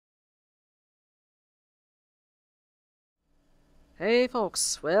Hey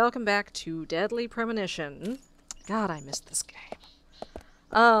folks, welcome back to Deadly Premonition. God, I missed this game.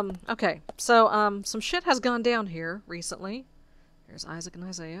 Okay, so, some shit has gone down here recently. There's Isaac and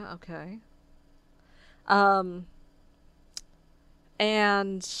Isaiah, okay.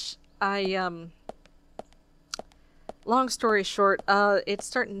 And long story short, it's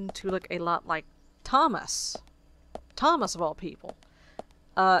starting to look a lot like Thomas. Thomas, of all people,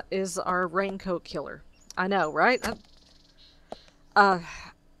 is our Raincoat Killer. I know, right?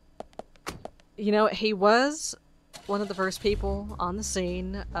 You know, he was one of the first people on the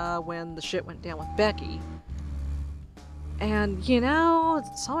scene when the shit went down with Becky. And, you know,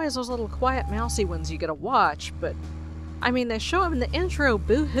 it's always those little quiet, mousy ones you gotta watch, but, I mean, they show him in the intro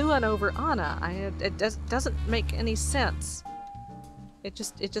boo-hooing over Anna. It doesn't make any sense. It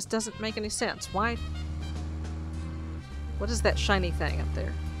just doesn't make any sense. Why? What is that shiny thing up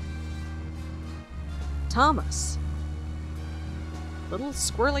there? Thomas. Little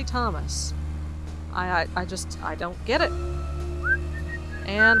squirrely Thomas. I don't get it.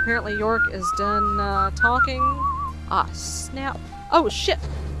 And apparently York is done talking. Ah, snap. Oh, shit.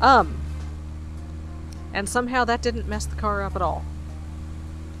 And somehow that didn't mess the car up at all.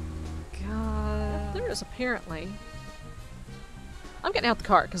 God. There is apparently... I'm getting out the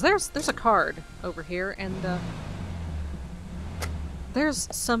car, because there's a card over here, and there's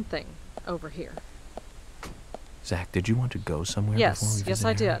something over here. Zach, did you want to go somewhere before we visit Yes, I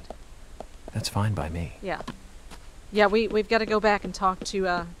Harry? did. That's fine by me. Yeah. Yeah, we've got to go back and talk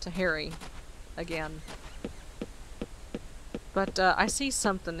to Harry again. But I see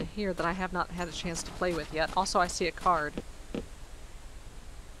something here that I have not had a chance to play with yet. Also, I see a card.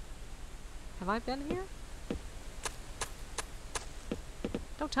 Have I been here?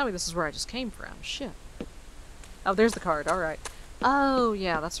 Don't tell me this is where I just came from. Shit. Oh, there's the card. Alright. Oh,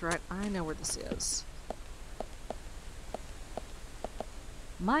 yeah, that's right. I know where this is.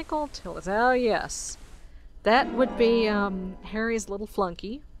 Michael Tillis. Oh, yes. That would be, Harry's little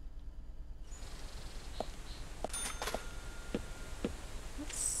flunky.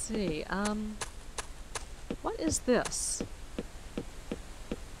 Let's see, what is this?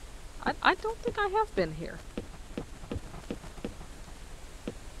 I don't think I have been here.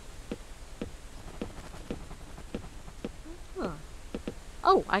 Huh.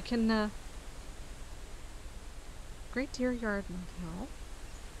 Oh, I can, Great Deer Yard Motel.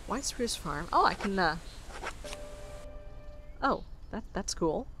 White Spruce Farm. Oh, I can, Oh, that's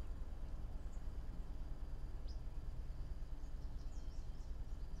cool.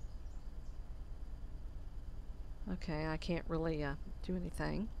 Okay, I can't really, do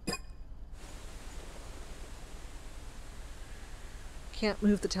anything. Can't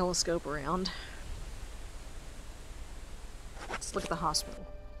move the telescope around. Let's look at the hospital.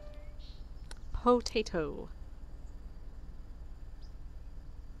 Potato.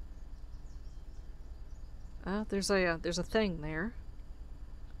 There's a thing there.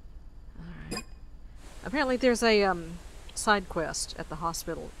 Alright. Apparently there's a, side quest at the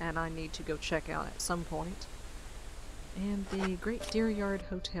hospital, and I need to go check out at some point. And the Great Deer Yard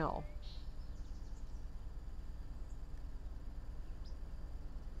Hotel.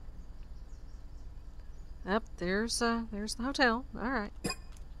 Yep, there's the hotel. Alright.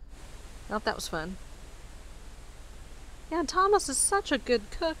 Well, that was fun. Yeah, and Thomas is such a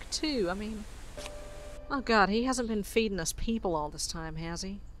good cook, too. I mean... Oh god, he hasn't been feeding us people all this time, has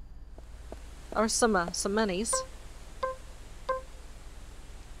he? Or some monies.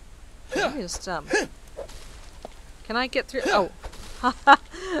 Just, can I get through? Oh.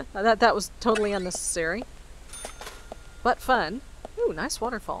 that was totally unnecessary. But fun. Ooh, nice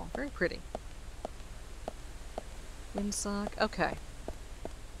waterfall. Very pretty. Windsock. Okay.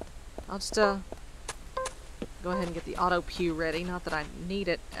 I'll just, go ahead and get the auto pew ready. Not that I need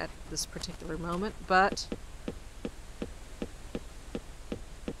it at this particular moment, but...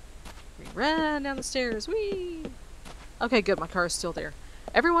 We run down the stairs. Whee! Okay, good. My car is still there.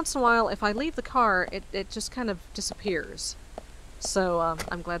 Every once in a while, if I leave the car, it just kind of disappears. So,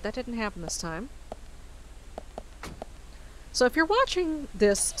 I'm glad that didn't happen this time. So if you're watching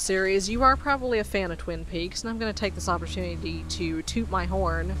this series, you are probably a fan of Twin Peaks, and I'm going to take this opportunity to toot my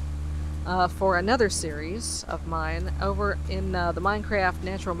horn for another series of mine over in the Minecraft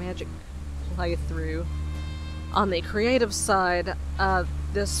Natural Magic playthrough. On the creative side,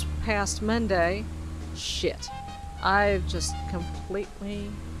 this past Monday, shit, I just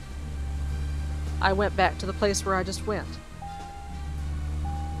completely... I went back to the place where I just went.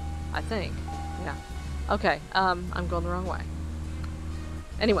 I think. Yeah. Okay, I'm going the wrong way.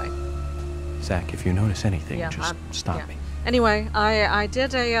 Anyway. Zach, if you notice anything, just stop me. Anyway, I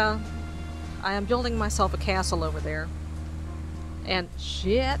did a, I am building myself a castle over there. And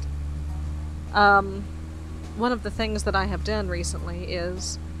shit. One of the things that I have done recently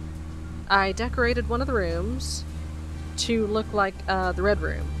is I decorated one of the rooms to look like the Red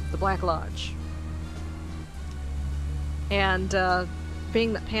Room, the Black Lodge. And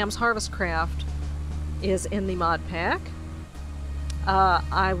being that Pam's Harvest Craft is in the mod pack,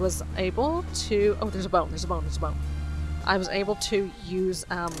 I was able to... Oh, there's a bone, there's a bone, there's a bone. I was able to use,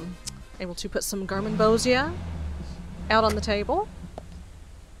 able to put some Garmonbosia out on the table.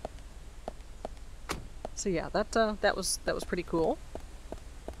 So yeah, that was pretty cool.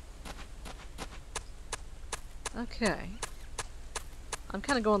 Okay. I'm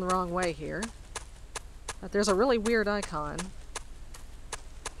kind of going the wrong way here. But there's a really weird icon.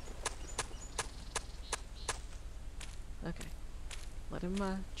 Okay. Let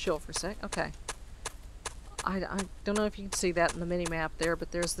him chill for a sec. Okay. I don't know if you can see that in the mini-map there,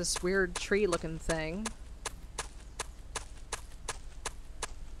 but there's this weird tree-looking thing.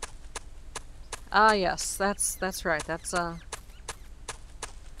 Ah, yes, that's right. That's that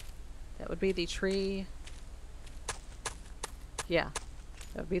would be the tree. Yeah,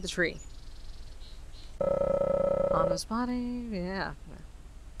 that would be the tree. On his body, yeah.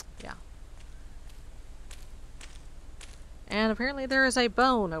 Yeah. And apparently there is a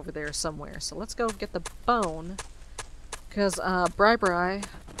bone over there somewhere, so let's go get the bone. Because Bri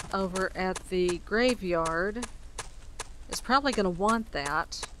over at the graveyard is probably going to want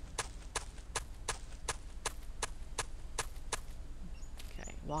that.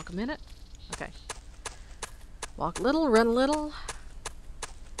 Okay, walk a minute. Okay. Walk a little, run a little.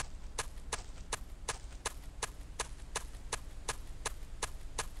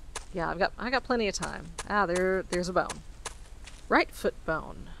 Yeah, I got plenty of time. Ah, there's a bone. Right foot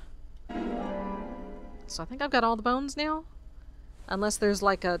bone. So I think I've got all the bones now? Unless there's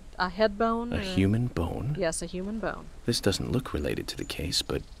like a head bone. A human bone? Yes, a human bone. This doesn't look related to the case,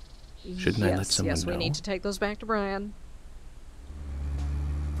 but shouldn't I let someone know? Yes, we need to take those back to Brian.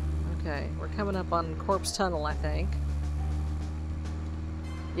 Okay, we're coming up on Corpse Tunnel, I think.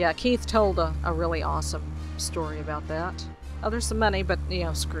 Yeah, Keith told a really awesome story about that. Oh, there's some money, but, you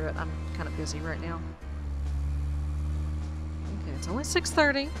know, screw it. I'm kind of busy right now. Okay, it's only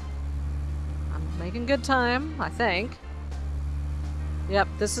 6:30. I'm making good time, I think. Yep,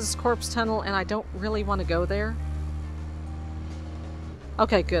 this is Corpse Tunnel, and I don't really want to go there.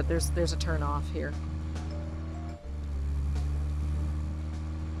 Okay, good. There's a turn off here.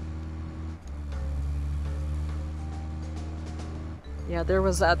 Yeah, there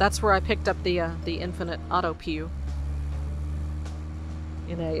was, that's where I picked up the infinite auto pew.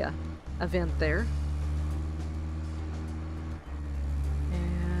 In a event there.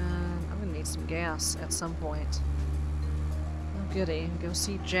 And I'm gonna need some gas at some point. Oh goody, go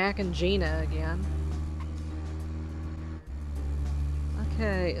see Jack and Gina again.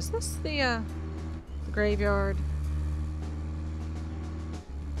 Okay, is this the graveyard?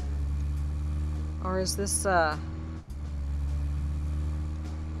 Or is this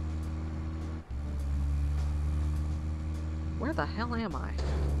where the hell am I?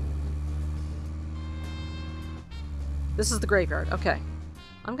 This is the graveyard. Okay.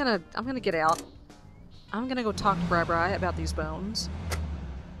 I'm gonna get out. I'm gonna go talk to Bri about these bones.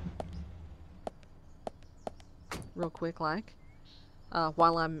 Real quick, like.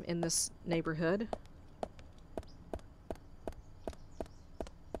 While I'm in this neighborhood.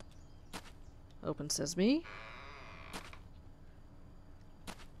 Open sesame.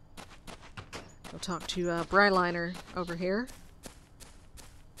 Go talk to Bryliner over here.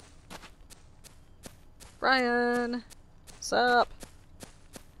 Brian! Sup?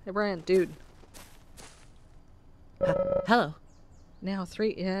 Hey Brian, dude. Hello. Now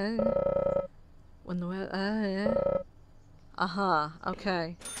 3, yeah. When the, uh-huh,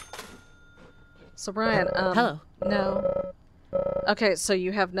 okay. So Brian, Hello. No. Okay, so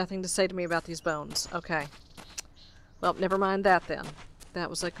you have nothing to say to me about these bones. Okay. Well, never mind that then. That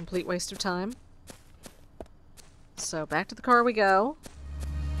was a complete waste of time. So back to the car we go.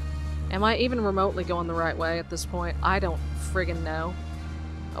 Am I even remotely going the right way at this point? I don't friggin' know.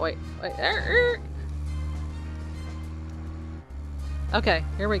 Oh, wait. Okay,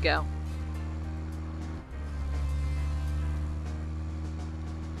 here we go.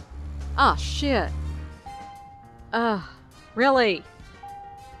 Ah, shit. Really?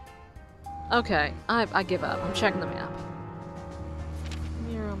 Okay, I give up. I'm checking the map.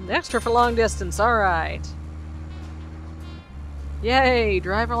 Extra for long distance, alright. Yay!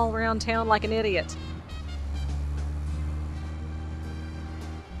 Drive all around town like an idiot.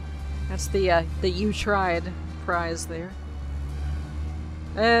 That's the you tried prize there.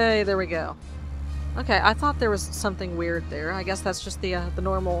 Hey, there we go. Okay, I thought there was something weird there. I guess that's just the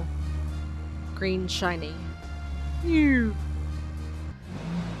normal green shiny. You.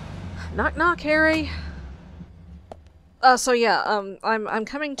 Knock knock, Harry. So yeah, I'm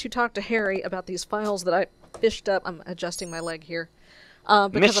coming to talk to Harry about these files that I fished up. I'm adjusting my leg here.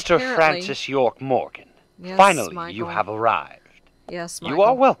 Mr. Francis York Morgan, yes, finally Michael. you have arrived. Yes, Michael. You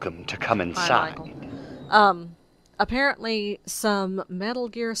are welcome to come inside. Hi, Michael. Apparently some Metal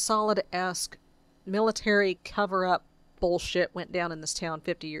Gear Solid-esque military cover-up bullshit went down in this town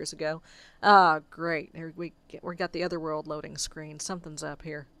 50 years ago. Ah, great. Here we got the Otherworld loading screen. Something's up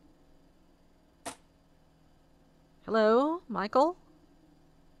here. Hello, Michael?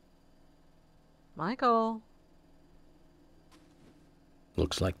 Michael?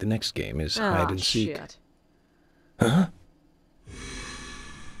 Looks like the next game is hide and seek. Shit. Huh?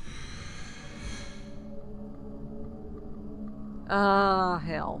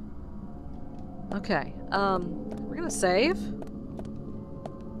 Hell. Okay, we're gonna save.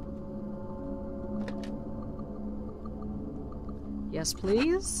 Yes,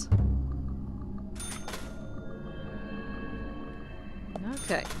 please.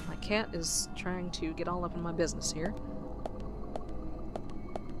 Okay, my cat is trying to get all up in my business here.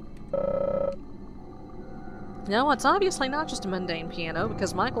 No, it's obviously not just a mundane piano,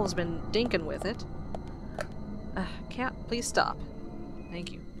 because Michael has been dinking with it. Cat, please stop.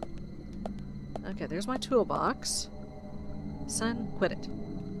 Thank you. Okay, there's my toolbox. Son, quit it.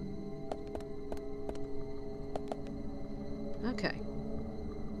 Okay.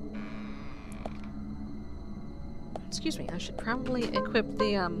 Excuse me, I should probably equip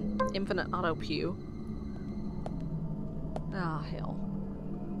the, infinite auto pew. Ah, hell.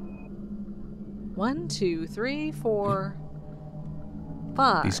 1, 2, 3, 4,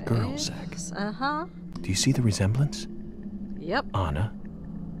 5. These girls, Zach. Uh-huh. Do you see the resemblance? Yep. Anna,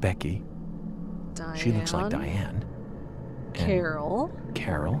 Becky. Diane. She looks like Diane. And Carol.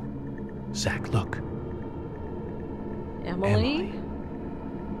 Carol. Zach, look. Emily.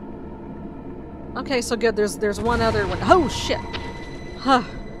 Okay, so good. There's one other one. Oh, shit! Huh.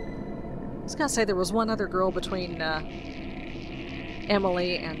 I was gonna say there was one other girl between,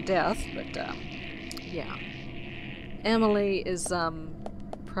 Emily and Death, but, yeah. Emily is,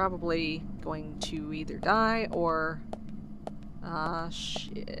 probably going to either die or...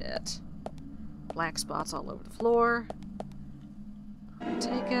 shit. Black spots all over the floor. I'll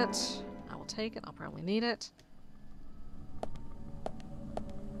take it. I will take it. I'll probably need it.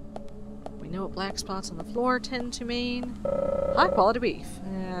 We know what black spots on the floor tend to mean. High quality beef.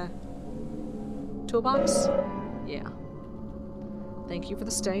 Toolbox? Yeah. Thank you for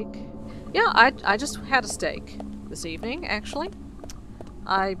the steak. Yeah, I just had a steak this evening, actually.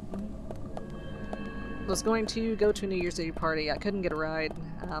 I was going to go to a New Year's Eve party. I couldn't get a ride.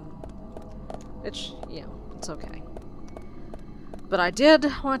 Which, yeah, it's okay. But I did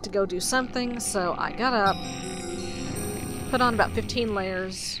want to go do something, so I got up, put on about 15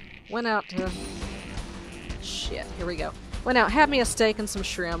 layers, went out to... Shit, here we go. Went out, had me a steak and some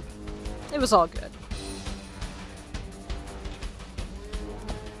shrimp. It was all good.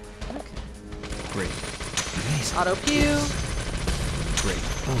 Okay. Great. Amazing. Auto pew. Great.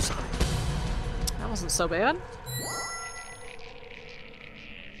 Bullseye. That wasn't so bad.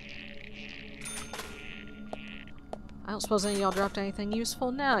 I don't suppose any of y'all dropped anything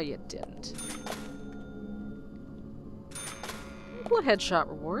useful? No, you didn't. What headshot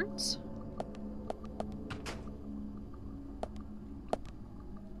rewards?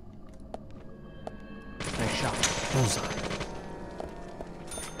 Nice shot. Bullseye.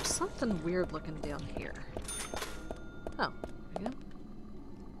 There's something weird looking down here. Oh, there you go.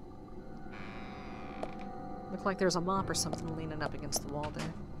 Looked like there's a mop or something leaning up against the wall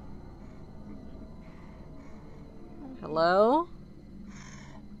there. Hello?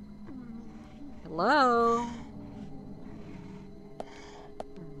 Hello?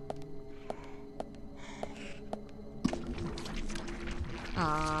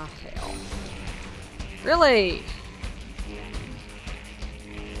 Ah, hell. Really?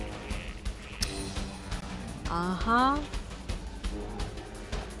 Uh-huh.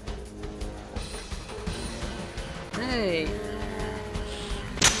 Hey.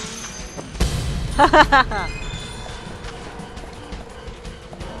 Ha ha ha ha!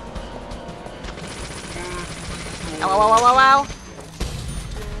 Ow, ow, ow, ow, ow,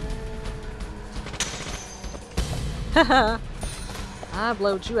 ow. I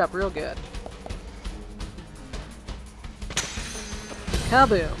blowed you up real good.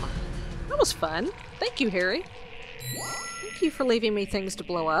 Kaboom. That was fun. Thank you, Harry. Thank you for leaving me things to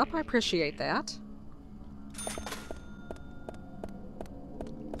blow up. I appreciate that.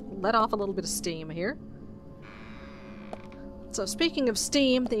 let off a little bit of steam here. So speaking of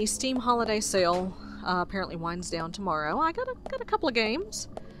Steam, the Steam holiday sale apparently winds down tomorrow. I got a couple of games.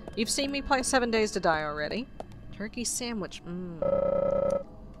 You've seen me play 7 Days to Die already. Turkey sandwich.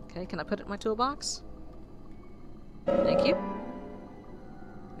 Okay, can I put it in my toolbox? Thank you.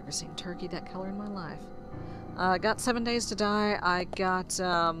 Never seen turkey that color in my life. Got 7 Days to Die. I got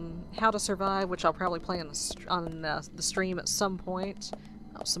How to Survive, which I'll probably play on the stream at some point.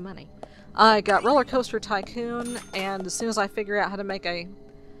 Oh, some money. I got Roller Coaster Tycoon, and as soon as I figure out how to make a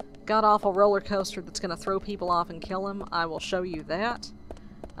god-awful roller coaster that's going to throw people off and kill them, I will show you that.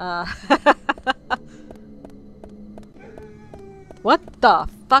 What the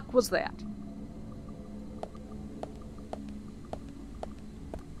fuck was that?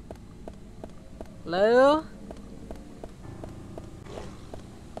 Hello?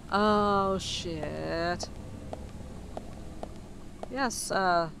 Oh, shit. Yes,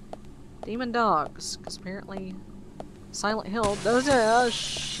 demon dogs, because apparently Silent Hill does it. Oh,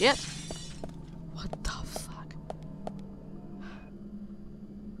 shit. What the fuck?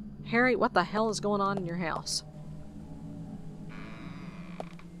 Harry, what the hell is going on in your house?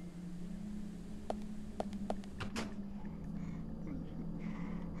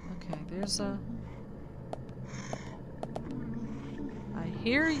 Okay, there's a... I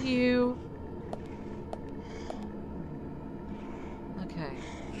hear you. Okay.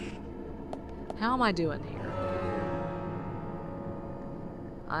 How am I doing here?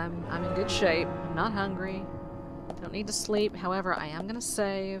 I'm in good shape. I'm not hungry. Don't need to sleep. However, I am gonna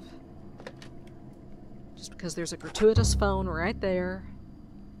save. Just because there's a gratuitous phone right there.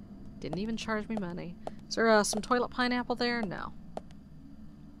 Didn't even charge me money. Is there some toilet pineapple there? No.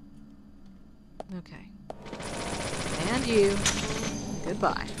 Okay. And you.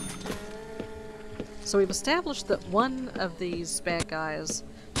 Goodbye. So we've established that one of these bad guys...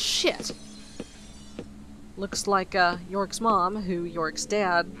 Shit! Looks like York's mom, who York's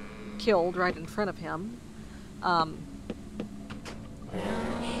dad killed right in front of him. And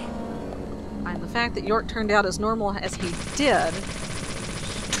the fact that York turned out as normal as he did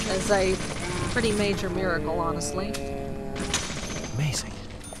is a pretty major miracle, honestly. Amazing.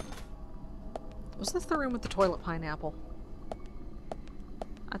 Was this the room with the toilet pineapple?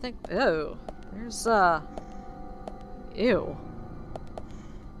 I think... Oh. There's, Ew.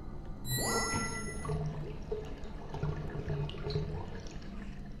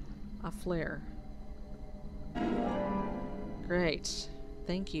 A flare. Great.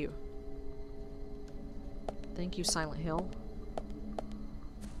 Thank you. Thank you, Silent Hill.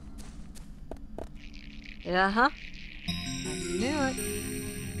 Yeah, huh? I knew it.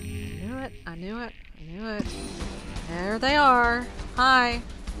 I knew it. I knew it. I knew it. There they are. Hi.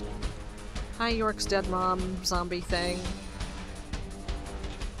 Hi, York's dead mom zombie thing.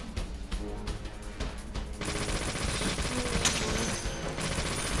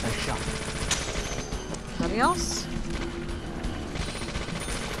 Nice shot. Anybody else?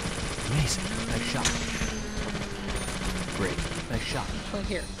 Amazing. Nice shot. Great. Nice shot. Right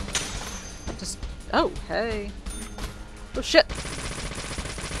here. Just... Oh, hey. Oh, shit.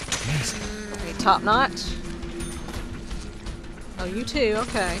 Amazing. Okay, top notch. Oh, you too.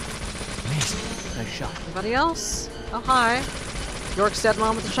 Okay. Amazing. Nice shot. Anybody else? Oh, hi. York's dead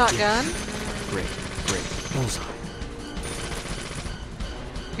mom with the shotgun. Great. Great. Bullseye.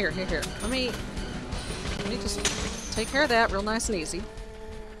 Here. Let me just take care of that real nice and easy.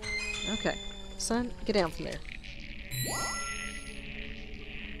 Okay. Son, get down from there.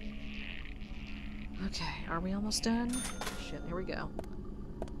 Okay, are we almost done? Shit, here we go.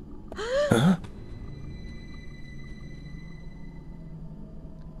 Huh?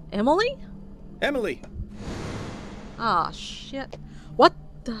 Emily? Emily! Ah, shit. What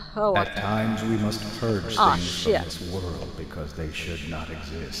the... Oh, At times we must purge things shit. from this world because they should not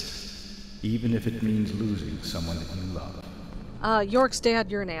exist. Even if it means losing someone that you love. York's dad,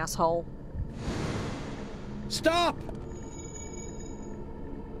 you're an asshole. Stop!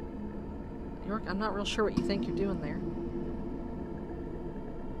 York, I'm not real sure what you think you're doing there.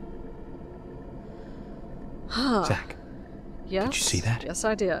 Zach. Yes? Did you see that? Yes,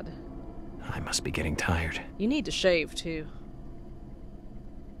 I did. I must be getting tired. You need to shave, too.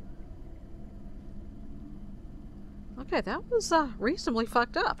 Okay, that was, reasonably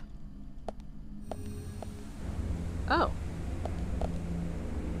fucked up. Oh.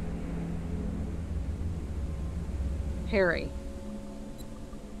 Harry.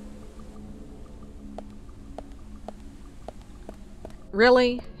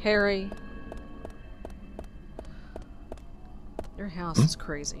 Really? Harry? Your house is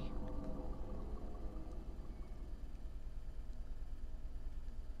crazy.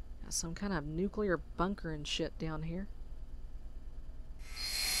 some kind of nuclear bunker and shit down here.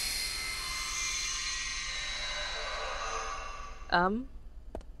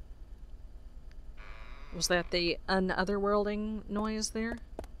 Was that the unotherworlding noise there?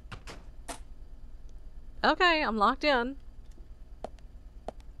 Okay, I'm locked in.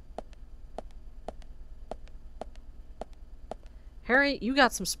 Harry, you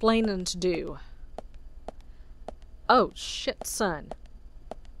got some splaining to do. Oh, shit, son.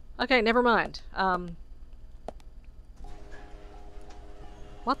 Okay, never mind.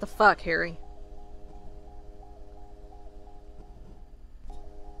 What the fuck, Harry?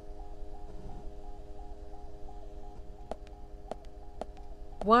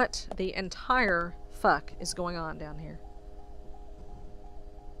 What the entire fuck is going on down here?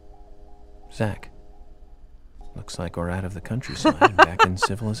 Zach, looks like we're out of the countryside and back in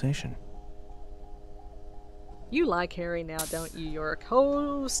civilization. You like Harry now, don't you, York?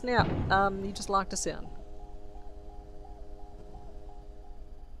 Oh, snap. You just locked us in.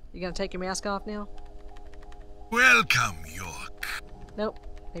 You gonna take your mask off now? Welcome, York. Nope,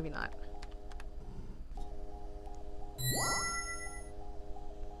 maybe not.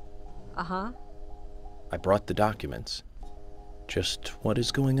 Uh-huh. I brought the documents. Just what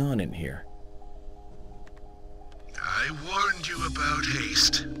is going on in here? I warned you about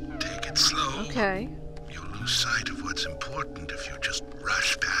haste. Take it slow. Okay. You'll lose sight of what's important if you just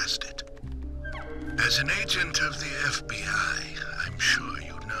rush past it. As an agent of the FBI, I'm sure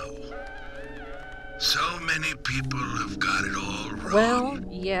you know. So many people have got it all wrong. Well,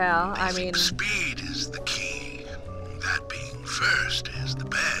 yeah, They I think mean... speed is the key. That being first is the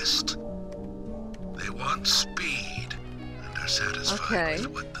best. They want speed and are satisfied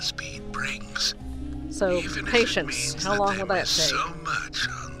with what the speed brings. So, Even patience. How long will that take? So much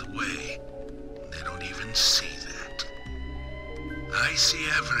on the way, they don't even see that. I see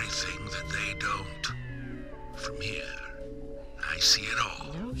everything that they don't. From here, I see it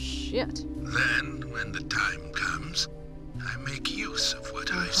all. No shit. Then, when the time comes, I make use of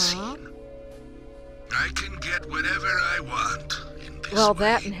what I've seen. I can get whatever I want in this Well, way.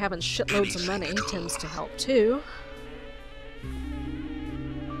 that and having shitloads of money tends to help too.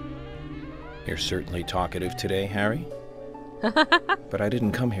 You're certainly talkative today, Harry. But I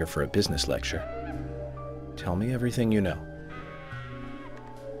didn't come here for a business lecture. Tell me everything you know.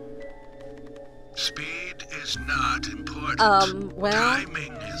 Speed is not important. Well...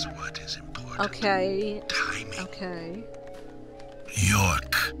 Timing is what is important. Okay. Timing. Okay.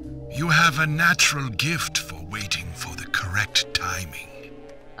 York, you have a natural gift for waiting for the correct timing.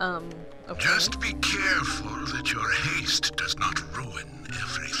 Okay. Just be careful that your haste does not ruin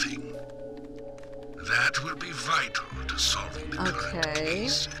everything. That will be vital to solving the current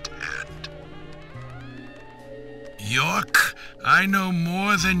case at hand. York, I know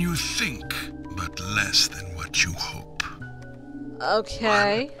more than you think, but less than what you hope.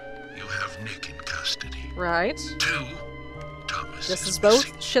 Okay. 1, you have Nick in custody. Right. 2, Thomas This is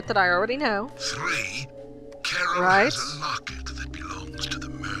missing. both shit that I already know. 3, Carol Right. has a locket that belongs to the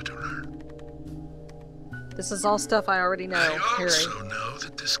murderer. This is all stuff I already know, I Harry. also know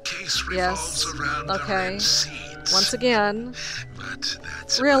that this case revolves around the Okay. red seeds. Once again. But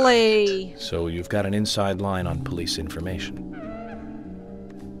that's Really? So you've got an inside line on police information.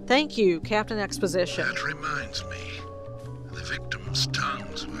 Thank you, Captain Exposition. That reminds me. The victims'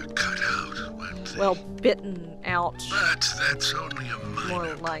 tongues were cut out, weren't they? Well, bitten out. But that's only a minor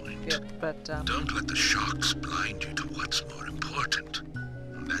More like point. it, but, Don't let the shocks blind you to what's more important.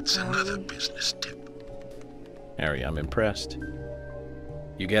 That's another business tip. Harry, I'm impressed.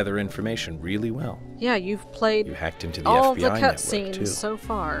 You gather information really well. yeah, you've played You hacked into the all FBI the network, cutscenes too. so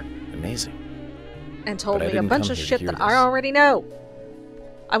far. Amazing. And told But I me a didn't bunch come of here to shit hear that this. I already know.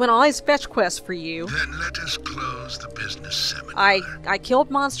 I went on all these fetch quests for you. Then let us close the business seminar. I killed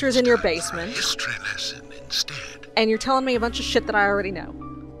monsters in your Time for a basement. history lesson instead. And you're telling me a bunch of shit that I already know.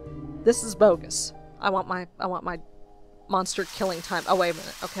 This is bogus. I want my monster killing time. Oh, wait a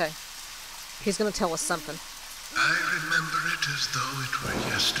minute. Okay. He's gonna tell us something. I remember it as though it were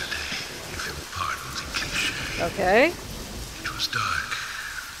yesterday, if you'll pardon the cliche. Okay. It was dark,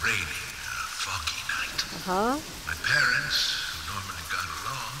 rainy, a foggy night. Uh-huh. My parents, who normally got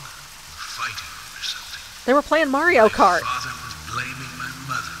along, were fighting over something. They were playing Mario Kart. My father was blaming my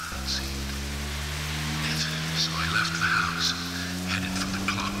mother, it seemed. So I left the house and headed for the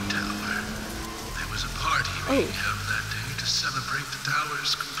clock tower. There was a party being held that day to celebrate the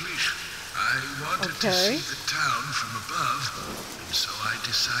tower's completion. I wanted to see the town from above, and so I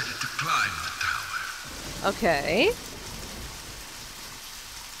decided to climb the tower. Okay.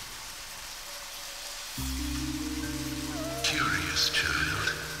 Curious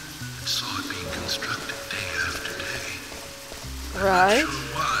child. constructed day after day. Right. I'm not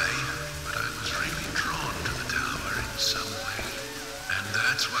sure why, but I was really drawn to the tower in some way. And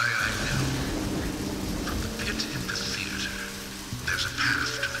that's why I knew. From the pit in the theater, there's a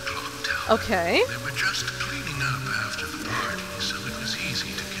path to the clock tower. Okay. They were just cleaning up after the party, so it was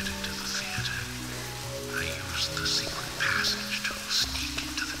easy to get into the theater. I used the secret passage to sneak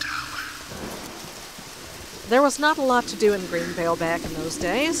into the tower. There was not a lot to do in Greenvale back in those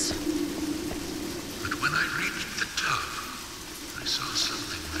days. But when I reached the top, I saw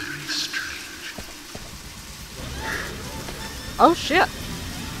something very strange. Oh shit.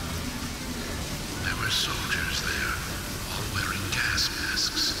 There were soldiers there, all wearing gas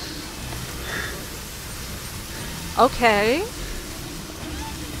masks. Okay.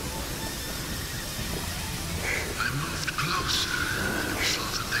 I moved closer and saw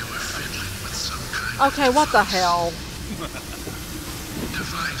that they were fiddling with some kind Okay, of what the device. hell? The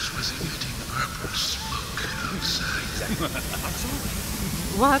device was emitting purple smoke outside.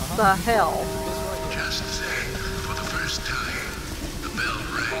 What the hell? Just then, for the first time, the bell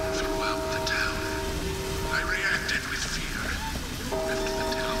rang throughout the tower. I reacted with fear and left the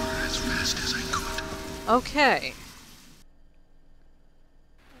tower as fast as I could. Okay.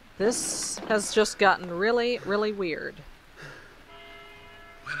 This has just gotten really, really weird.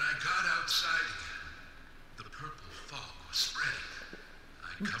 When I got outside again, the purple fog was spreading. I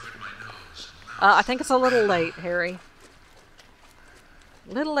covered my nose and mouth. I think it's a little late, Harry.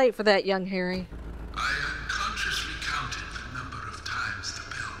 A little late for that, young Harry. I unconsciously counted the number of times the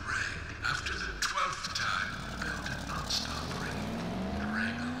bell rang. After the 12th time, the bell did not stop ringing. It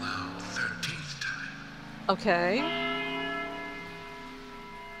rang a loud 13th time. Okay.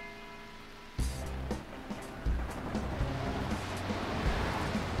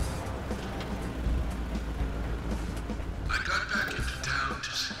 I got back into town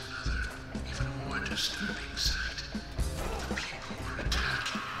to see another, even more disturbing sight. The people were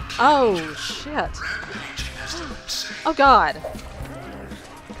attacking, Oh, shit. rampaging as they would say. Oh, God.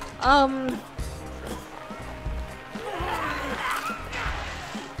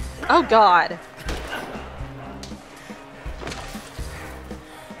 Oh, God.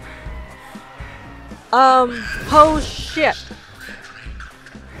 Oh, shit. Red Raincoat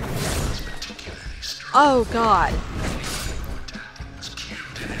was particularly strong. Oh, God. Tactic was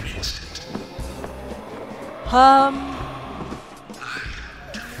killed in an instant. Um, I,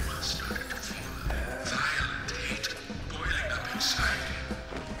 too, started to feel a violent hate boiling up inside me.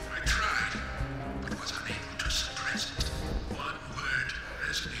 I tried, but was unable to suppress it. One word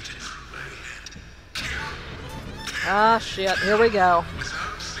resonated through my head. Kill. ah, shit. Here we go.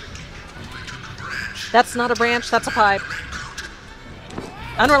 Without thinking, I took a branch. That's not a branch, that's a pipe. Raincoat.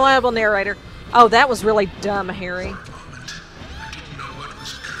 Unreliable narrator. Oh, that was really dumb, Harry. For a moment, I didn't know what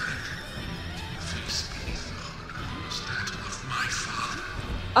was occurring. The face beneath the hood was that of my father.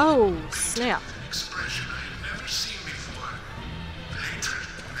 Oh, snap. An expression I had never seen before. Hatred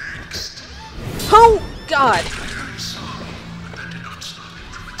and angst. Oh, God. Clearly saw me, but that did not stop him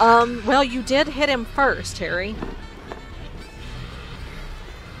from attacking. Well, you did hit him first, Harry.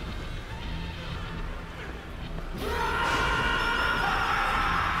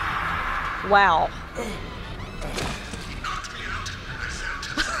 Wow. He knocked me out, and I felt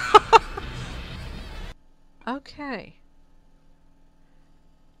him frown. Okay.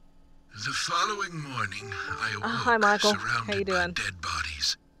 The following morning, I awoke hi, Michael. How surrounded you doing? by dead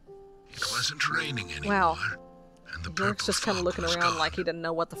bodies. It wasn't raining anymore, Wow. and the York's purple just kind of fog looking was around gone. like he didn't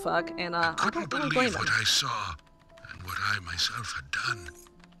know what the fuck, and I Couldn't don't really blame believe him. what I saw and what I myself had done.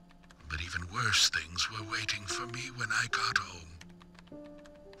 But even worse things were waiting for me when I got home.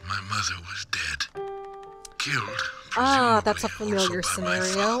 My mother was dead. Killed, Ah, that's a presumably also familiar by my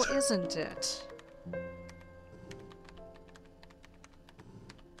scenario, father. isn't it?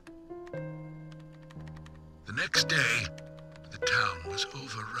 The next day, the town was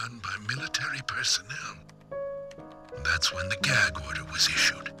overrun by military personnel. That's when the gag order was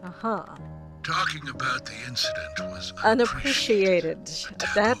issued. Uh-huh. Talking about the incident was Unappreciated.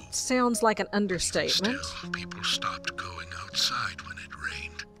 taboo. That sounds like an understatement. Still, people stopped going outside when it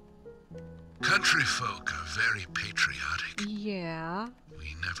rained. Country folk are very patriotic. Yeah.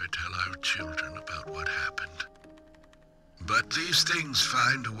 We never tell our children about what happened. But these things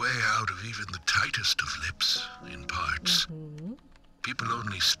find a way out of even the tightest of lips, in parts. Hmm. People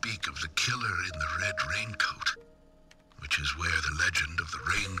only speak of the killer in the red raincoat, which is where the legend of the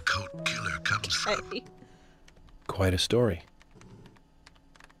Raincoat Killer comes from. Hey. Quite a story.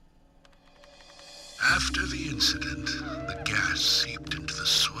 After the incident, the gas seeped into the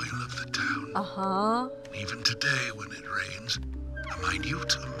soil of the town. Uh-huh. Even today, when it rains, a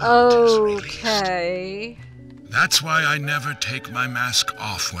minute amount is released. Okay. That's why I never take my mask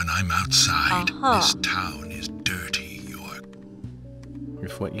off when I'm outside. This town is dirty, York.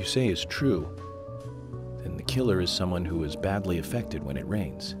 If what you say is true, then the killer is someone who is badly affected when it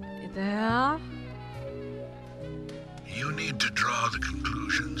rains. Yeah? You need to draw the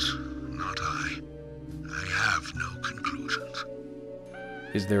conclusions, not I. I have no conclusions.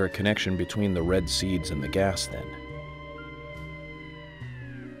 Is there a connection between the red seeds and the gas, then?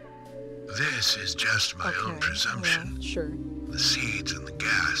 This is just my own presumption. Yeah, sure. The seeds and the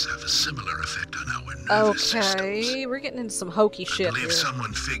gas have a similar effect on our nervous systems. Okay, we're getting into some hokey shit I believe here.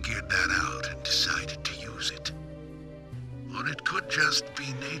 someone figured that out and decided to use it. Or it could just be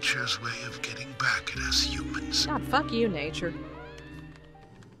nature's way of getting back at us humans. God, fuck you, nature.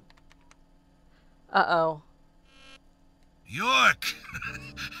 Uh-oh. York!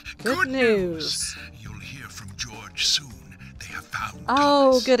 Good news. You'll hear from George soon. They have found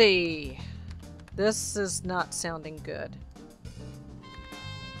Oh, Thomas. goody. This is not sounding good.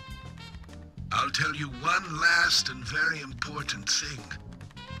 I'll tell you one last and very important thing.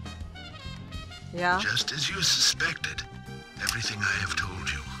 Yeah? Just as you suspected, everything I have told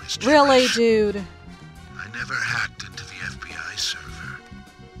you is true. Really, dude? I never hacked into the FBI server.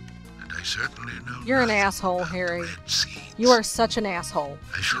 And I certainly know You're an nothing asshole, about the Harry. red seeds. You are such an asshole.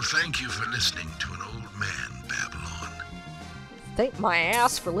 I shall thank you for listening to an old man, Babylon. Thank my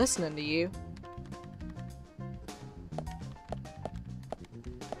ass for listening to you.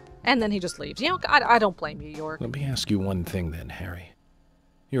 And then he just leaves. You know, I don't blame you, York. Let me ask you one thing then, Harry.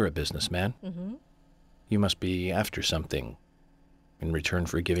 You're a businessman. Mm-hmm. You must be after something in return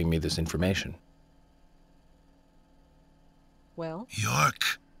for giving me this information. Well?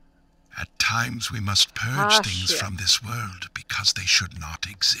 York, at times we must purge things shit. from this world because they should not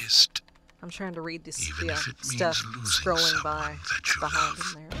exist. I'm trying to read this Even if it means stuff losing scrolling by someone that you behind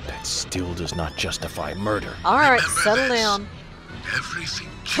love. him there. That still does not justify murder. Alright, Remember settle this. down. Everything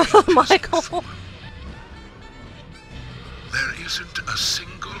changes. Michael. with one. There isn't a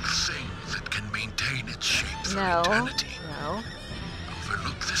single thing that can maintain its shape for No. eternity. No.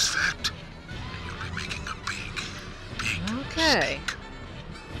 Overlook this fact, and you'll be making a big Okay. mistake.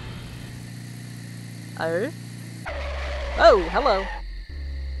 Oh? Oh, hello.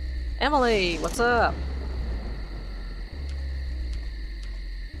 Emily, what's up?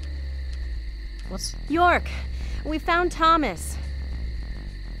 What's... York, we found Thomas.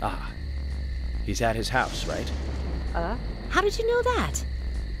 Ah, he's at his house, right? How did you know that?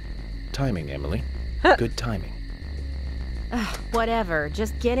 Timing, Emily. Good timing. Whatever,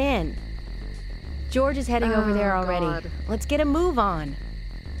 just get in. George is heading over there already. God. Let's get a move on.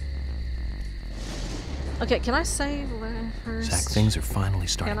 Okay, can I save first? Zach, things are finally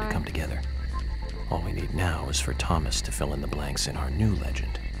starting Can to I? come together. All we need now is for Thomas to fill in the blanks in our new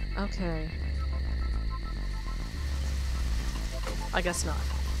legend. Okay. I guess not.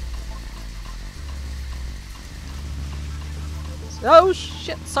 Oh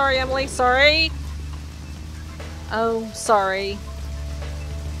shit, sorry Emily, sorry! Oh, sorry.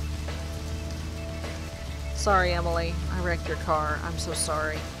 Sorry Emily, I wrecked your car. I'm so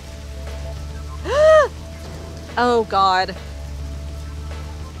sorry. Oh god.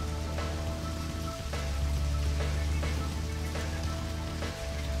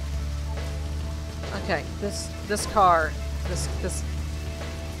 Okay, this car, this.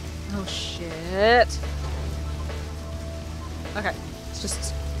 Oh shit. Okay, it's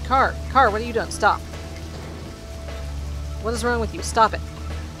just car, what are you doing? Stop. What is wrong with you? Stop it.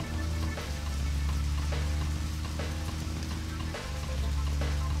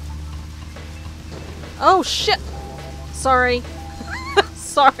 Oh shit. Sorry.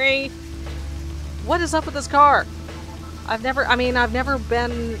 Sorry. What is up with this car? I've never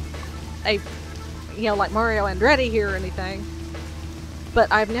been a, you know, like Mario Andretti here or anything.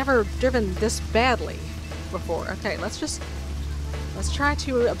 But I've never driven this badly before. Okay, let's try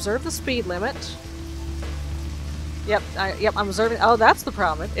to observe the speed limit. Yep, I'm observing. Oh, that's the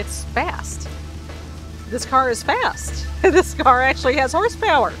problem. It's fast. This car is fast. This car actually has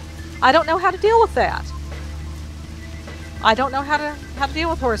horsepower. I don't know how to deal with that. I don't know how to deal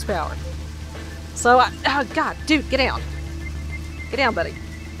with horsepower. So, oh god, dude, get down. Get down, buddy.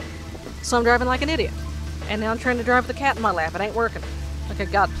 So I'm driving like an idiot. And now I'm trying to drive the cat in my lap. It ain't working. Okay,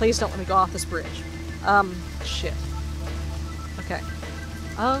 god, please don't let me go off this bridge. Shit. Okay.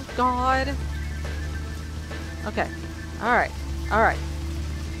 Oh, god. Okay. Alright. Alright.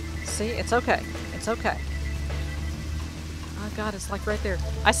 See, it's okay. It's okay. Oh god, it's like right there.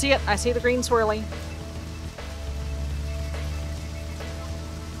 I see it. I see the green swirly.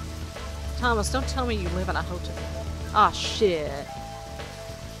 Thomas, don't tell me you live in a hotel. Ah, shit.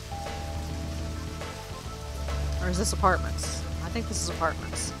 Or is this apartments? I think this is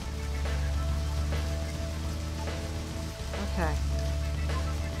apartments. Okay.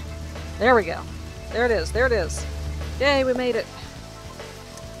 There we go. There it is. There it is. Yay, we made it.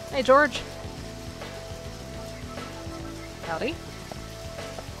 Hey, George. Howdy.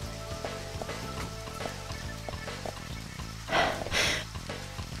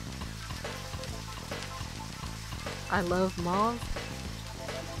 I love mauve.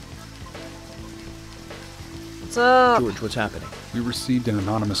 What's up? George, what's happening? We received an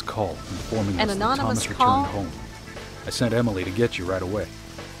anonymous call informing us that anonymous Thomas call? returned home. I sent Emily to get you right away.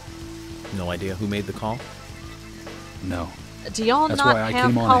 No idea who made the call? No. Do y'all That's not why I have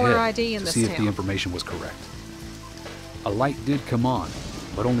came on caller ahead ID in to this see if the town? information was correct. A light did come on,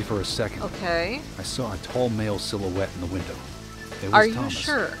 but only for a second. Okay. I saw a tall male silhouette in the window. It was Are you Thomas.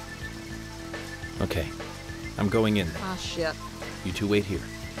 sure? Okay. I'm going in. Ah, shit. You two wait here.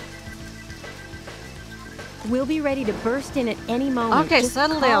 We'll be ready to burst in at any moment. Okay, Just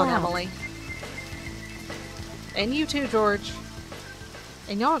settle call down, out. Emily. And you too, George.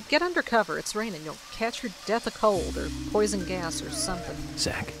 And y'all get under cover. It's raining. You'll catch your death of cold or poison gas or something.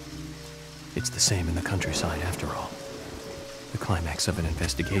 Zach, it's the same in the countryside after all. The climax of an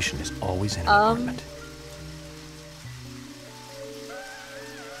investigation is always in an apartment.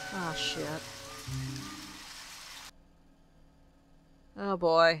 Oh, shit. Oh,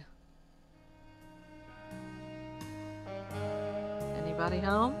 boy. Anybody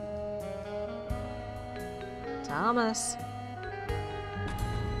home? Thomas.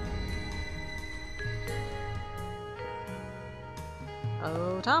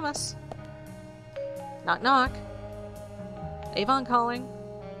 Oh, Thomas. Knock, knock. Avon calling.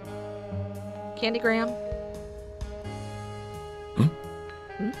 Candygram.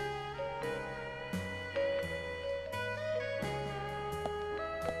 Hmm?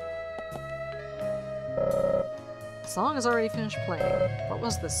 The song has already finished playing. What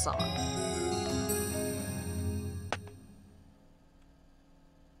was this song?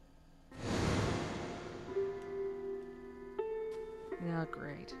 Oh,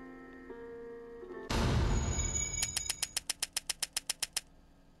 great.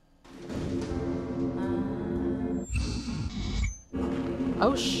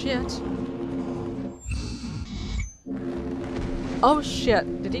 Oh, shit. Oh,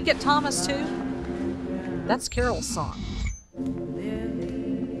 shit. Did he get Thomas, too? That's Carol's song.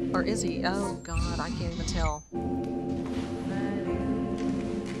 Or is he? Oh, God, I can't even tell.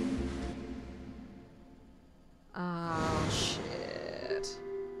 Oh, shit.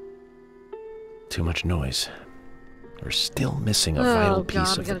 Too much noise. We're still missing a vital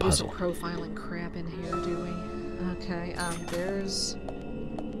piece of the puzzle. We gotta do some profiling crap in here, do we? Okay, there's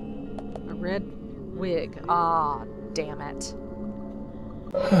a red wig. Ah, damn it.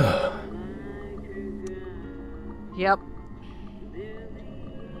 Yep.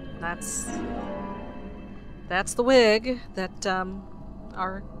 That's the wig that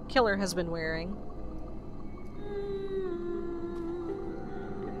our killer has been wearing.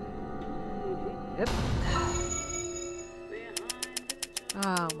 Yep.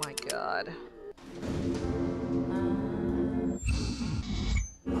 Oh my god.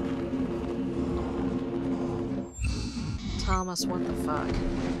 Thomas, what the fuck?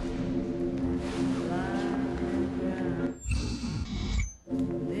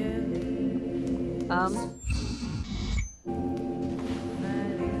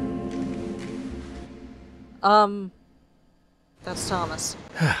 That's Thomas.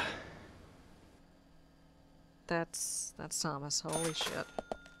 That's Thomas. Holy shit.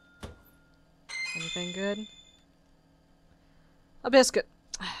 Anything good? A biscuit.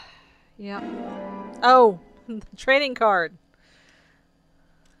 Yep. Oh, the trading card.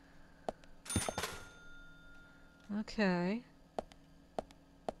 Okay.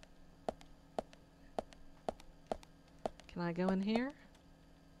 Can I go in here?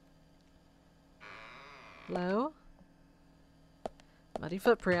 Hello? Muddy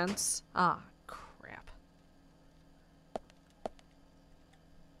footprints. Ah, crap.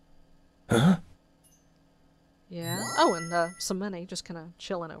 Huh? Yeah. Oh, and some money just kind of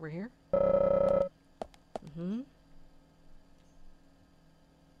chilling over here. Mm-hmm.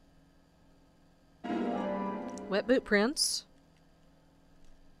 Wet boot prints.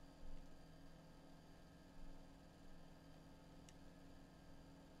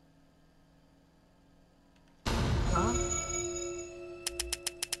 Huh?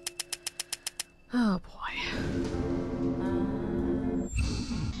 Oh boy.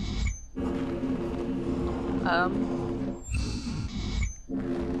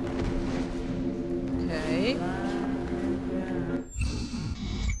 Okay.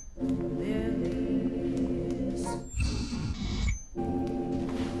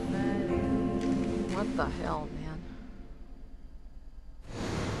 the hell,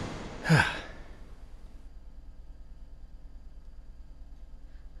 man?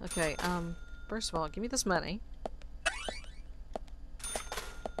 Okay, first of all, give me this money.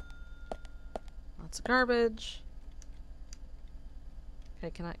 Lots of garbage.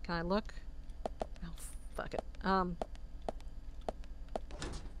 Okay, can I look? Oh, fuck it.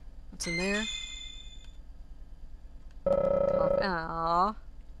 What's in there? Aww.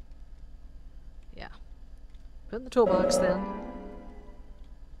 Yeah. Put in the toolbox then.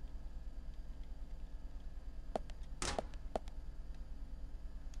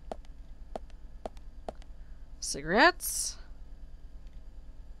 Cigarettes.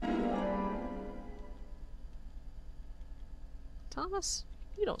 Thomas,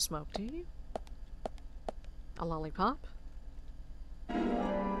 you don't smoke, do you? A lollipop?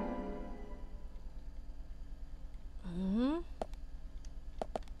 Mm-hmm.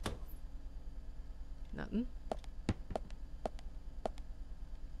 Nothing.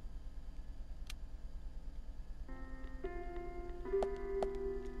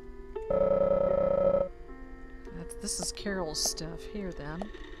 This is Carol's stuff here, then.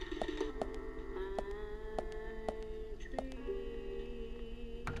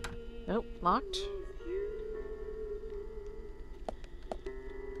 Nope, locked.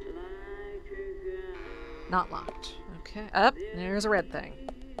 Not locked. Okay. Up, there's a red thing.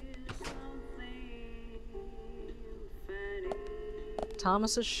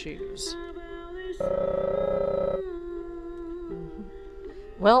 Thomas's shoes. Mm-hmm.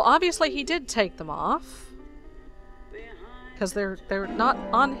 Well, obviously he did take them off. Because they're not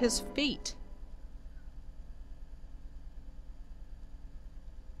on his feet.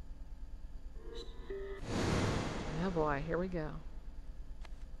 Oh boy, here we go.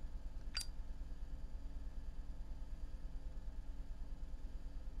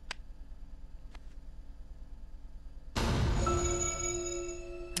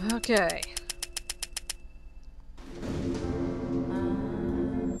 Okay.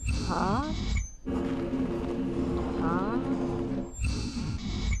 Huh? Huh?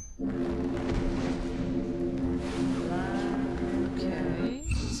 Okay.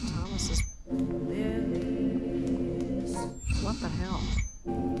 It's Thomas's. What the hell?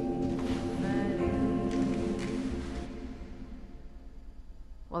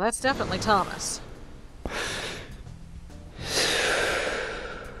 Well, that's definitely Thomas.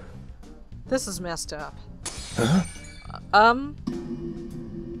 This is messed up. Huh?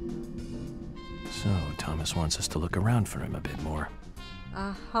 So, Thomas wants us to look around for him a bit more.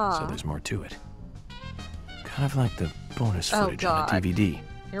 Uh-huh. So there's more to it. Kind of like the bonus footage on a DVD.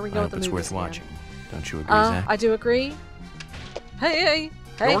 Here we I go hope with the it's movies worth again. watching. Don't you agree, Zach? I do agree. Hey,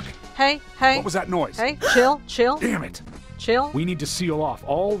 York? hey. What was that noise? Hey, chill. Damn it! Chill. We need to seal off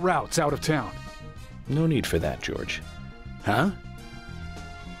all routes out of town. No need for that, George. Huh?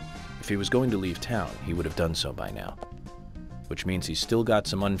 If he was going to leave town, he would have done so by now. Which means he's still got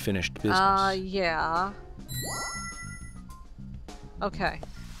some unfinished business. Yeah. Okay.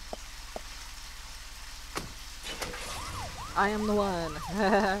 I am the one.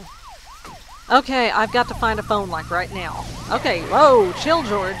 Okay, I've got to find a phone like right now. Okay, whoa, chill,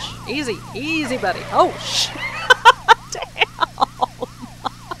 George. Easy, buddy. Oh, damn.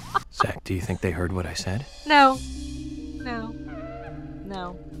 Zach, do you think they heard what I said? No.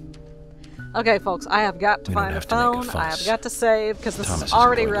 Okay, folks, I have got to find a phone. I have got to save, because this has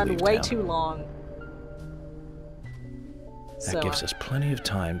already run way too long. That gives us plenty of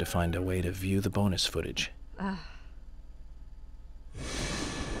time to find a way to view the bonus footage.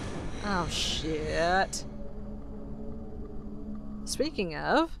 Oh, shit. Speaking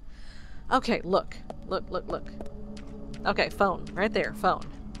of... Okay, look. Okay, phone. Right there, phone.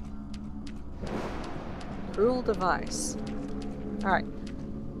 Cruel device. Alright.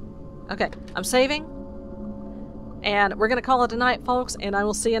 Okay, I'm saving. And we're gonna call it a night, folks, and I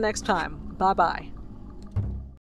will see you next time. Bye-bye.